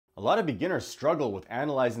A lot of beginners struggle with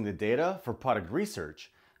analyzing the data for product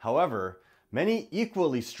research. However, many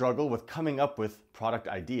equally struggle with coming up with product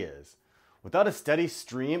ideas. Without a steady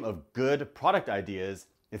stream of good product ideas,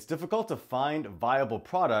 it's difficult to find viable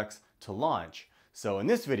products to launch. So in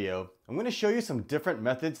this video, I'm going to show you some different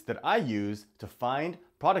methods that I use to find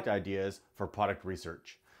product ideas for product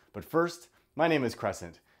research. But first, my name is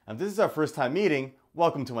Crescent, and if this is our first time meeting,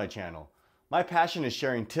 welcome to my channel. My passion is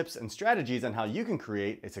sharing tips and strategies on how you can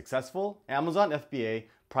create a successful Amazon FBA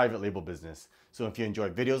private label business. So if you enjoy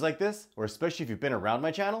videos like this, or especially if you've been around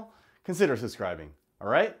my channel, consider subscribing. All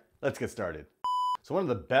right, let's get started. So one of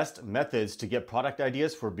the best methods to get product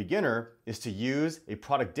ideas for a beginner is to use a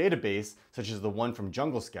product database such as the one from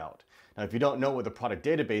Jungle Scout. Now, if you don't know what the product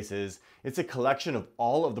database is, it's a collection of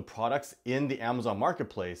all of the products in the Amazon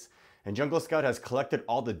marketplace. And Jungle Scout has collected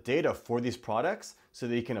all the data for these products so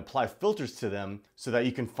that you can apply filters to them so that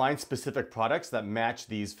you can find specific products that match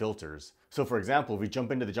these filters. So for example, if we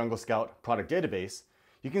jump into the Jungle Scout product database,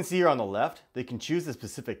 you can see here on the left, they can choose the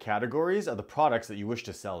specific categories of the products that you wish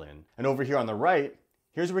to sell in. And over here on the right,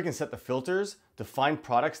 here's where we can set the filters to find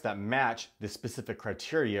products that match the specific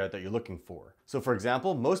criteria that you're looking for. So for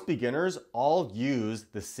example, most beginners all use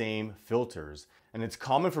the same filters. And it's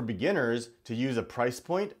common for beginners to use a price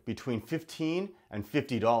point between $15 and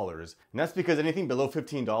 $50. And that's because anything below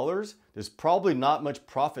 $15, there's probably not much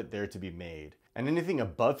profit there to be made. And anything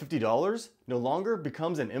above $50 no longer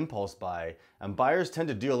becomes an impulse buy, and buyers tend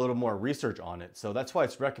to do a little more research on it. So that's why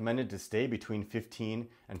it's recommended to stay between $15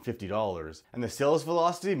 and $50. And the sales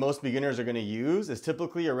velocity most beginners are going to use is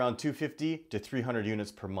typically around 250 to 300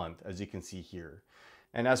 units per month, as you can see here.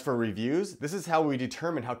 And as for reviews, this is how we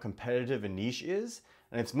determine how competitive a niche is.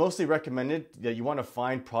 And it's mostly recommended that you want to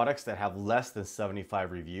find products that have less than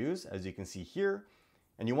 75 reviews, as you can see here.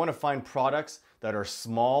 And you want to find products that are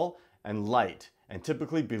small and light, and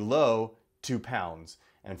typically below 2 pounds,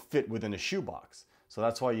 and fit within a shoebox. So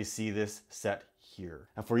that's why you see this set here.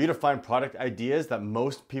 And for you to find product ideas that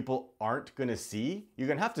most people aren't going to see, you're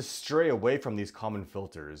going to have to stray away from these common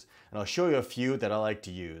filters. And I'll show you a few that I like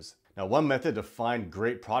to use. Now, one method to find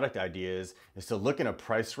great product ideas is to look in a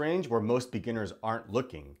price range where most beginners aren't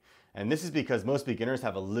looking. And this is because most beginners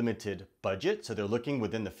have a limited budget, so they're looking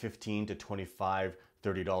within the $15 to $25,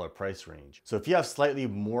 $30 price range. So if you have slightly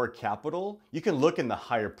more capital, you can look in the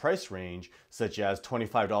higher price range, such as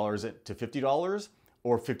 $25 to $50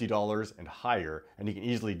 or $50 and higher. And you can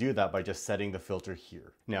easily do that by just setting the filter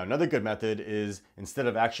here. Now, another good method is, instead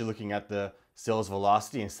of actually looking at the sales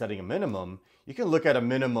velocity and setting a minimum, you can look at a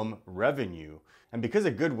minimum revenue. And because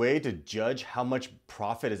a good way to judge how much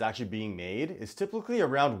profit is actually being made is typically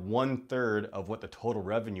around 1/3 of what the total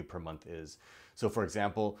revenue per month is. So for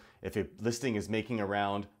example, if a listing is making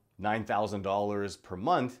around $9,000 per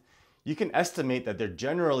month, you can estimate that they're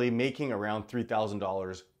generally making around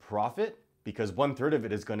 $3,000 profit, because 1/3 of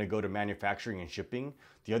it is going to go to manufacturing and shipping,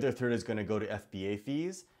 the other third is going to go to FBA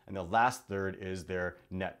fees, and the last third is their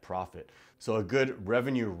net profit. So a good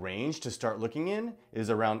revenue range to start looking in is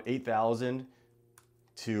around $8,000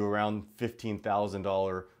 to around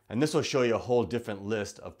 $15,000, and this will show you a whole different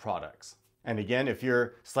list of products. And again, if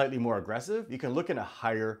you're slightly more aggressive, you can look in a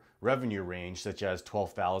higher revenue range, such as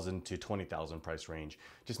 $12,000 to $20,000 price range.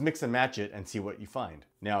 Just mix and match it and see what you find.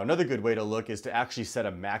 Now, another good way to look is to actually set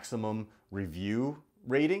a maximum review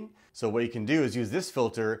rating. So what you can do is use this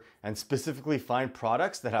filter and specifically find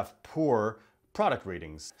products that have poor product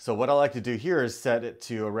ratings. So what I like to do here is set it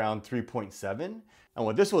to around 3.7. And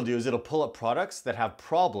what this will do is it'll pull up products that have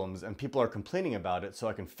problems and people are complaining about it, so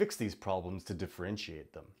I can fix these problems to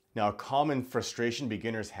differentiate them. Now, a common frustration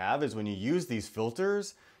beginners have is when you use these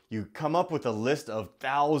filters, you come up with a list of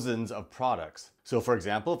thousands of products. So for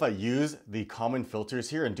example, if I use the common filters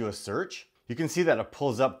here and do a search, you can see that it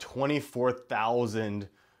pulls up 24,000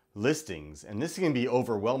 listings, and this can be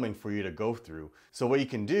overwhelming for you to go through. So what you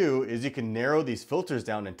can do is you can narrow these filters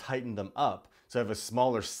down and tighten them up, so I have a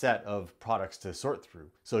smaller set of products to sort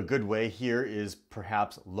through. So a good way here is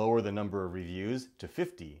perhaps lower the number of reviews to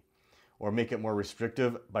 50, or make it more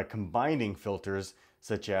restrictive by combining filters,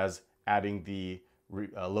 such as adding the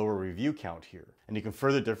lower review count here. And you can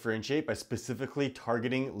further differentiate by specifically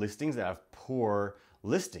targeting listings that have poor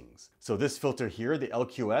listings. So this filter here, the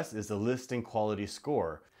LQS, is the listing quality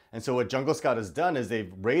score. And so what Jungle Scout has done is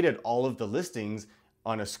they've rated all of the listings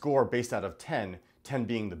on a score based out of 10, 10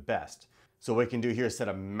 being the best. So what you can do here is set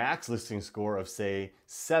a max listing score of, say,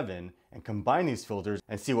 7, and combine these filters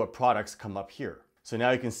and see what products come up here. So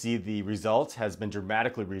now you can see the results has been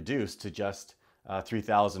dramatically reduced to just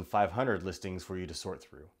 3,500 listings for you to sort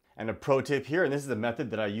through. And a pro tip here, and this is a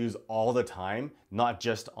method that I use all the time, not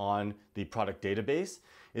just on the product database,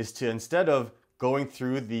 is to, instead of going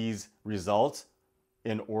through these results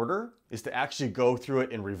in order, is to actually go through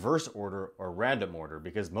it in reverse order or random order,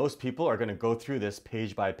 because most people are going to go through this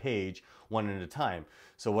page by page, one at a time.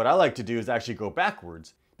 So what I like to do is actually go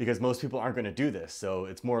backwards, because most people aren't going to do this. So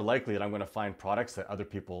it's more likely that I'm going to find products that other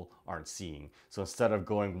people aren't seeing. So instead of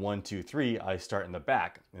going 1, 2, 3, I start in the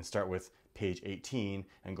back and start with page 18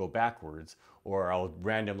 and go backwards, or I'll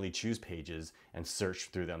randomly choose pages and search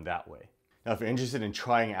through them that way. Now, if you're interested in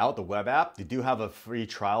trying out the web app, they do have a free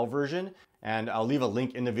trial version, and I'll leave a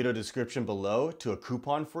link in the video description below to a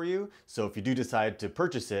coupon for you. So if you do decide to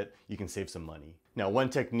purchase it, you can save some money. Now, one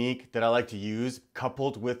technique that I like to use,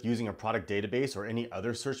 coupled with using a product database or any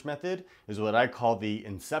other search method, is what I call the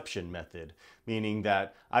inception method, meaning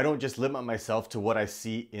that I don't just limit myself to what I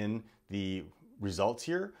see in the results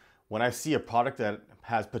here. When I see a product that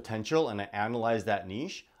has potential and I analyze that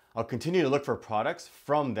niche, I'll continue to look for products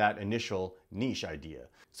from that initial niche idea.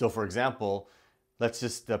 So for example, let's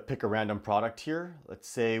just pick a random product here. Let's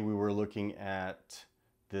say we were looking at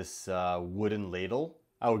this wooden ladle.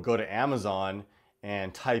 I would go to Amazon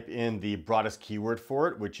and type in the broadest keyword for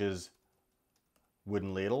it, which is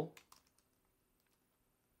wooden ladle.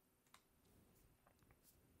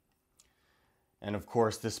 And of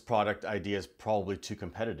course, this product idea is probably too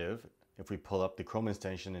competitive. If we pull up the Chrome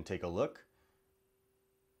extension and take a look.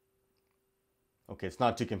 Okay, it's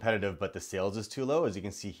not too competitive, but the sales is too low, as you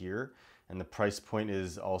can see here, and the price point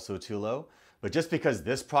is also too low. But just because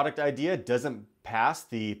this product idea doesn't pass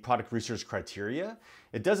the product research criteria,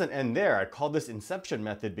 it doesn't end there. I call this inception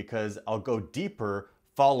method because I'll go deeper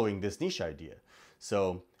following this niche idea.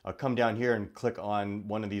 So I'll come down here and click on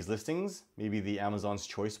one of these listings, maybe the Amazon's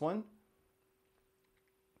Choice one.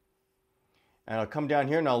 And I'll come down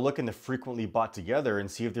here and I'll look in the frequently bought together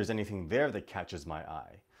and see if there's anything there that catches my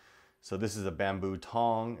eye. So this is a bamboo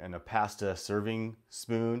tong and a pasta serving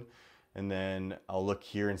spoon. And then I'll look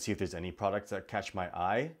here and see if there's any products that catch my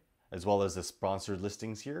eye, as well as the sponsored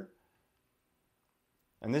listings here.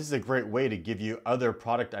 And this is a great way to give you other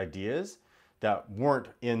product ideas that weren't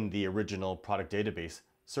in the original product database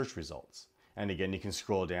search results. And again, you can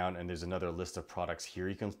scroll down and there's another list of products here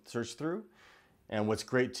you can search through. And what's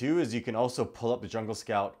great too is you can also pull up the Jungle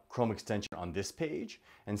Scout Chrome extension on this page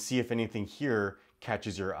and see if anything here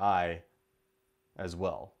catches your eye as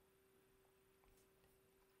well.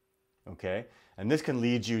 Okay, and this can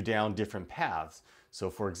lead you down different paths. So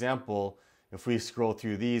for example, if we scroll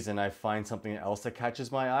through these and I find something else that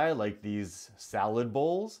catches my eye, like these salad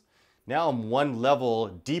bowls, now I'm one level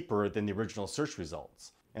deeper than the original search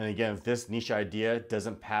results. And again, if this niche idea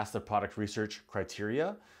doesn't pass the product research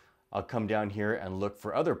criteria, I'll come down here and look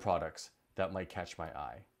for other products that might catch my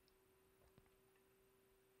eye.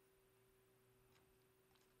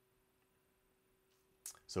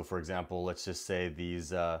 So for example, let's just say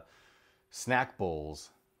these snack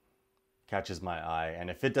bowls catches my eye. And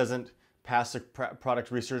if it doesn't pass the product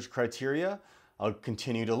research criteria, I'll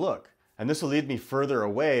continue to look. And this will lead me further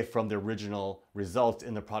away from the original results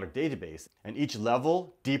in the product database. And each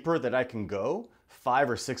level deeper that I can go,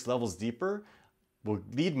 5 or 6 levels deeper, will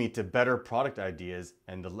lead me to better product ideas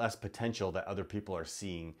and the less potential that other people are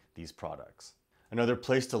seeing these products. Another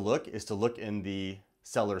place to look is to look in the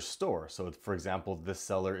seller's store. So for example, this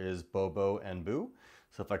seller is Bobo and Boo.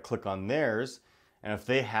 So if I click on theirs, and if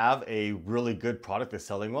they have a really good product that's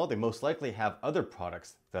selling well, they most likely have other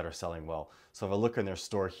products that are selling well. So if I look in their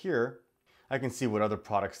store here, I can see what other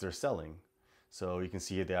products they're selling. So you can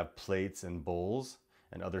see they have plates and bowls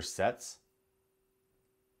and other sets.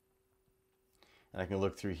 And I can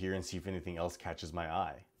look through here and see if anything else catches my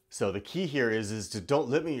eye. So the key here is to don't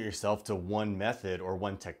limit yourself to one method or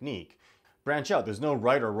one technique. Branch out. There's no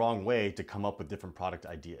right or wrong way to come up with different product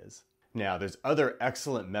ideas. Now, there's other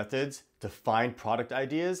excellent methods to find product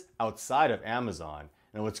ideas outside of Amazon.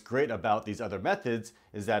 And what's great about these other methods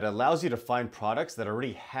is that it allows you to find products that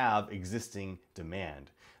already have existing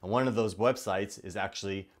demand. And one of those websites is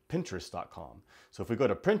actually Pinterest.com. So if we go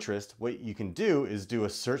to Pinterest, what you can do is do a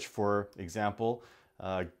search for example,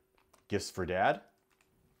 gifts for dad,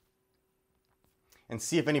 and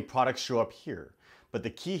see if any products show up here. But the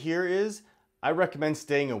key here is I recommend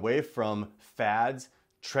staying away from fads,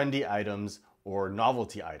 trendy items, or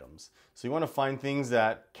novelty items. So you want to find things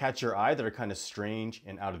that catch your eye that are kind of strange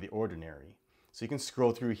and out of the ordinary. So you can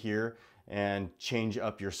scroll through here and change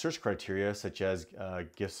up your search criteria, such as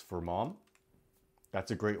gifts for mom.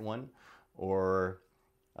 That's a great one. Or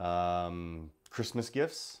Christmas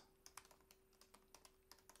gifts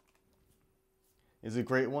is a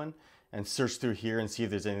great one. And search through here and see if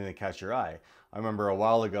there's anything that catch your eye. I remember a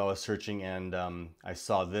while ago I was searching and I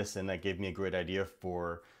saw this and that gave me a great idea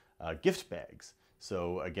for gift bags.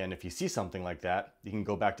 So again, if you see something like that, you can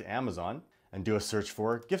go back to Amazon and do a search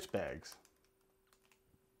for gift bags.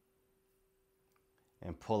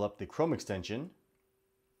 And pull up the Chrome extension.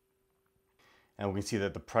 And we can see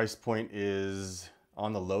that the price point is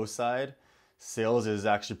on the low side. Sales is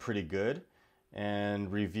actually pretty good.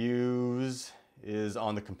 And reviews is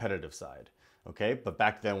on the competitive side. Okay, but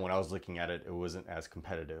back then when I was looking at it, it wasn't as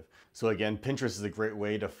competitive. So again, Pinterest is a great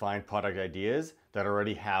way to find product ideas that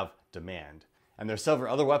already have demand. And there's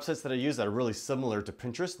several other websites that I use that are really similar to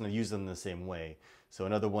Pinterest, and I use them the same way. So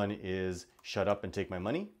another one is Shut Up and Take My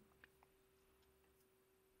Money.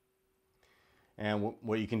 And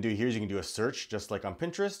what you can do here is you can do a search just like on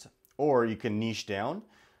Pinterest, or you can niche down.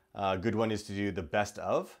 A good one is to do the best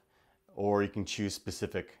of, or you can choose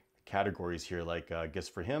specific categories here like gifts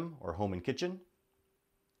for him or home and kitchen.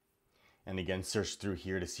 And again, search through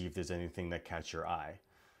here to see if there's anything that catch your eye.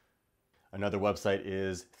 Another website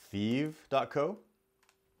is thieve.co.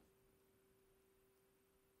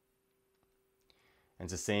 And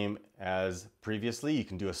it's the same as previously. You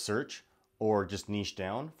can do a search or just niche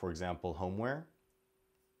down, for example, homeware.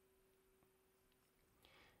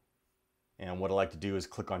 And what I like to do is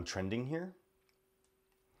click on trending here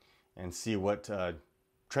and see what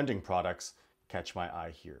trending products catch my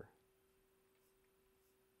eye here.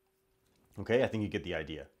 Okay, I think you get the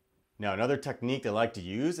idea. Now, another technique I like to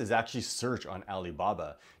use is actually search on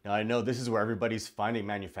Alibaba. Now, I know this is where everybody's finding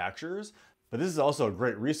manufacturers, but this is also a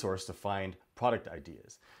great resource to find product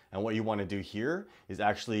ideas. And what you want to do here is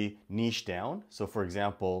actually niche down. So for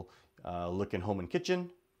example, look in home and kitchen,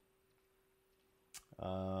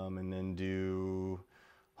 and then do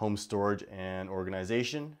home storage and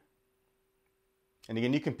organization. And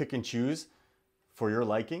again, you can pick and choose for your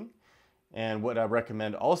liking. And what I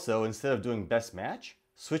recommend also, instead of doing best match,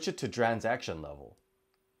 switch it to transaction level.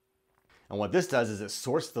 And what this does is it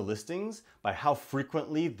sorts the listings by how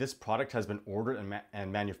frequently this product has been ordered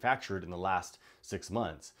and manufactured in the last 6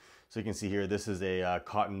 months. So you can see here, this is a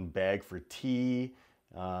cotton bag for tea,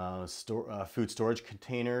 food storage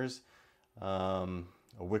containers, a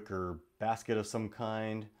wicker basket of some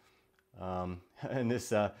kind, and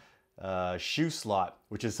this shoe slot,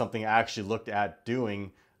 which is something I actually looked at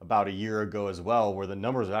doing about a year ago as well, where the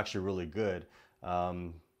numbers are actually really good.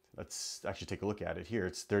 Let's actually take a look at it here.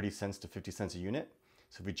 It's 30 cents to 50 cents a unit.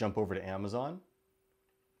 So if we jump over to Amazon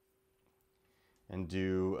and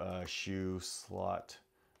do a shoe slot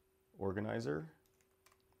organizer,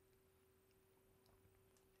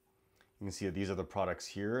 you can see that these are the products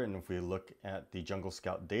here. And if we look at the Jungle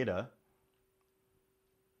Scout data,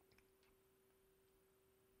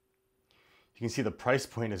 you can see the price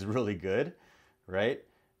point is really good, right?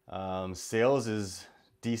 Sales is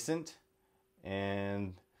decent,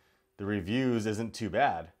 and the reviews isn't too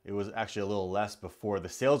bad. It was actually a little less before. The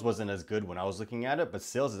sales wasn't as good when I was looking at it, but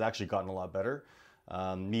sales has actually gotten a lot better.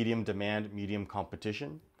 Medium demand, medium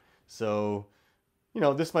competition. So, you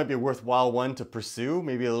know, this might be a worthwhile one to pursue,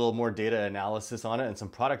 maybe a little more data analysis on it and some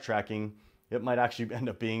product tracking. It might actually end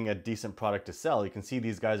up being a decent product to sell. You can see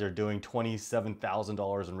these guys are doing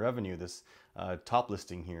 $27,000 in revenue, this top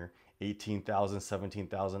listing here, $18,000, $17,000,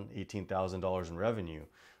 $18,000 in revenue,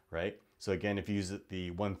 right? So again, if you use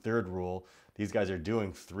the 1/3 rule, these guys are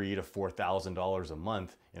doing $3,000 to $4,000 a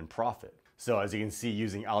month in profit. So as you can see,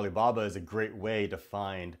 using Alibaba is a great way to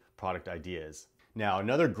find product ideas. Now,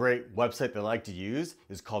 another great website that I like to use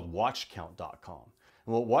is called watchcount.com.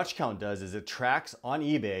 And what watchcount does is it tracks on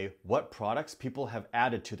eBay what products people have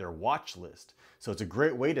added to their watch list. So it's a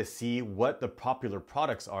great way to see what the popular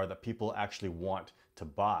products are that people actually want to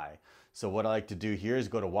buy. So what I like to do here is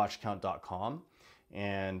go to watchcount.com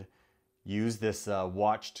and use this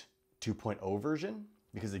watched 2.0 version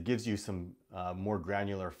because it gives you some more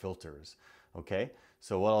granular filters. Okay,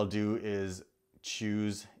 so what I'll do is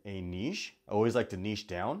choose a niche. I always like to niche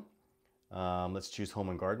down. Let's choose home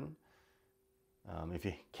and garden. If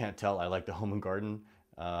you can't tell, I like the home and garden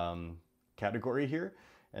category here.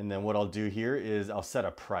 And then what I'll do here is I'll set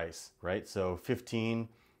a price, right? So $15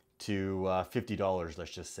 to $50,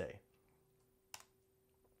 let's just say.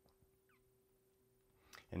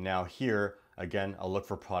 And now here, again, I'll look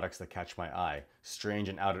for products that catch my eye. Strange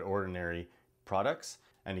and out of ordinary products.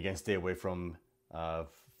 And again, stay away from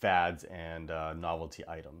fads and novelty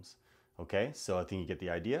items. Okay, so I think you get the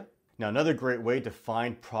idea. Now, another great way to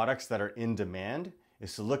find products that are in demand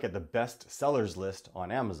is to look at the best sellers list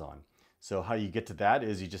on Amazon. So how you get to that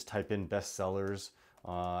is you just type in best sellers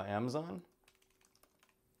Amazon.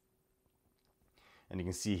 And you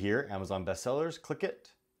can see here, Amazon bestsellers, click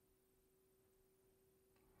it.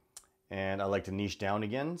 And I like to niche down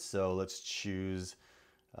again. So let's choose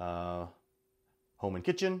home and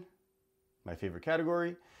kitchen. my favorite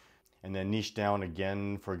category, and then niche down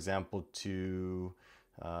again, for example, to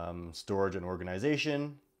storage and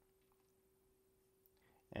organization.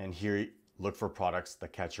 And here, look for products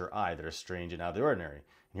that catch your eye, that are strange and out of the ordinary.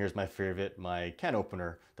 And here's my favorite, my can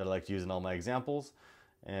opener that I like to use in all my examples.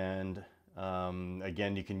 And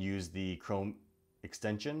again, you can use the Chrome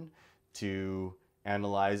extension to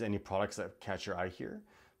analyze any products that catch your eye here.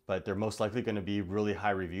 But they're most likely going to be really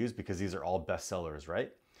high reviews because these are all bestsellers,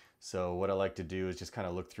 right? So what I like to do is just kind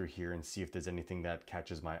of look through here and see if there's anything that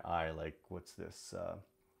catches my eye. Like, what's this?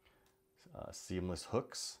 Seamless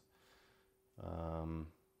hooks.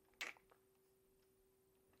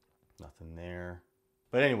 Nothing there.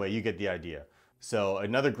 But anyway, you get the idea. So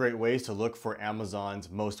another great way is to look for Amazon's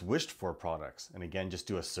most wished for products. And again, just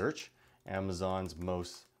do a search, Amazon's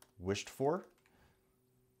most wished for,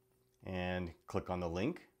 and click on the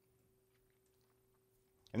link.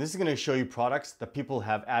 And this is going to show you products that people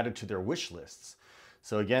have added to their wish lists.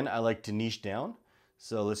 So again, I like to niche down.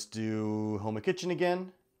 So let's do home and kitchen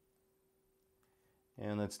again.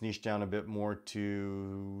 And let's niche down a bit more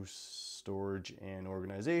to storage and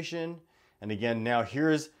organization. And again, now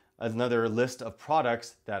here's another list of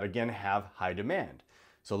products that again have high demand.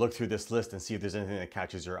 So look through this list and see if there's anything that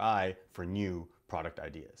catches your eye for new product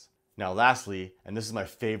ideas. Now lastly, and this is my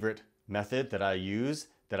favorite method that I use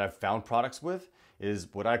that I've found products with, is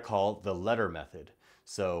what I call the letter method.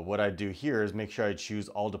 So what I do here is make sure I choose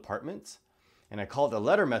all departments. And I call it the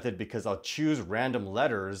letter method because I'll choose random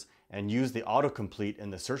letters and use the autocomplete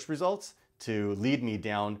in the search results to lead me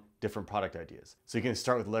down different product ideas. So you can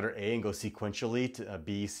start with letter A and go sequentially to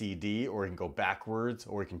B, C, D, or you can go backwards,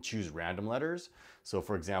 or you can choose random letters. So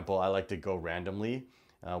for example, I like to go randomly,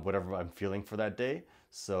 whatever I'm feeling for that day.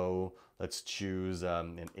 So let's choose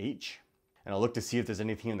an H, and I'll look to see if there's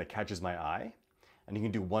anything that catches my eye. And you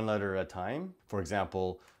can do one letter at a time. For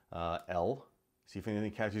example, L. See if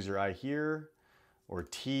anything catches your eye here, or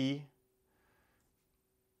T.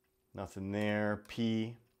 Nothing there.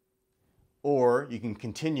 P. Or you can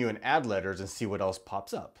continue and add letters and see what else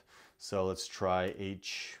pops up. So let's try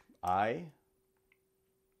H, I,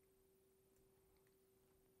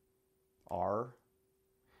 R.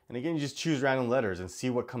 And again, you just choose random letters and see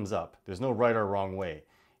what comes up. There's no right or wrong way.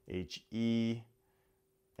 H, E,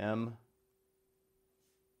 M,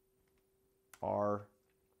 R,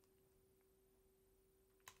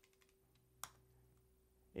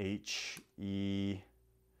 H, E,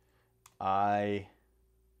 I,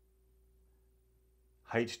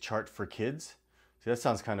 height chart for kids. See, that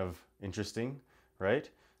sounds kind of interesting, right?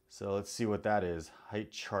 So let's see what that is.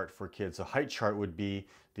 Height chart for kids. So height chart would be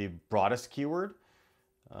the broadest keyword.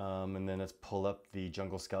 And then let's pull up the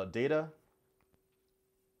Jungle Scout data.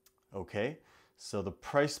 Okay, so the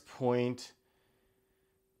price point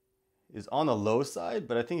is on the low side,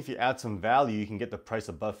 but I think if you add some value, you can get the price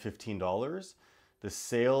above $15. The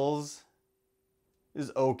sales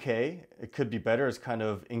is okay. It could be better. It's kind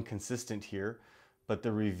of inconsistent here, but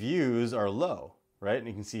the reviews are low, right? And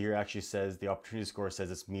you can see here actually says the opportunity score says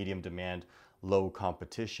it's medium demand, low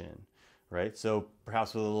competition, right? So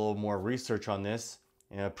perhaps with a little more research on this,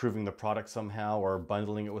 improving the product somehow or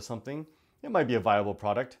bundling it with something, it might be a viable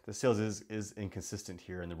product. The sales is inconsistent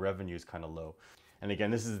here and the revenue is kind of low. And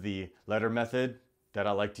again, this is the letter method that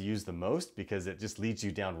I like to use the most because it just leads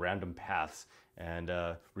you down random paths and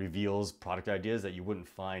reveals product ideas that you wouldn't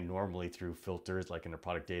find normally through filters like in a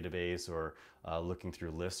product database or looking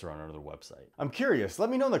through lists or on another website. I'm curious, let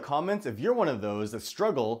me know in the comments if you're one of those that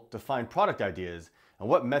struggle to find product ideas and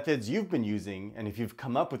what methods you've been using and if you've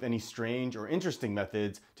come up with any strange or interesting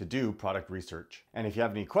methods to do product research. And if you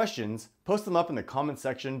have any questions, post them up in the comment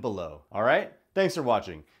section below. All right, thanks for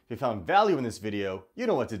watching. If you found value in this video, you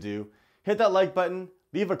know what to do. Hit that like button,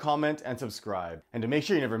 leave a comment, and subscribe. And to make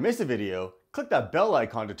sure you never miss a video, click that bell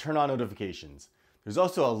icon to turn on notifications. There's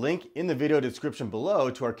also a link in the video description below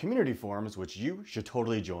to our community forums, which you should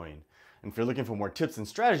totally join. And if you're looking for more tips and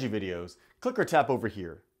strategy videos, click or tap over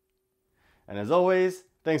here. And as always,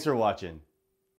 thanks for watching.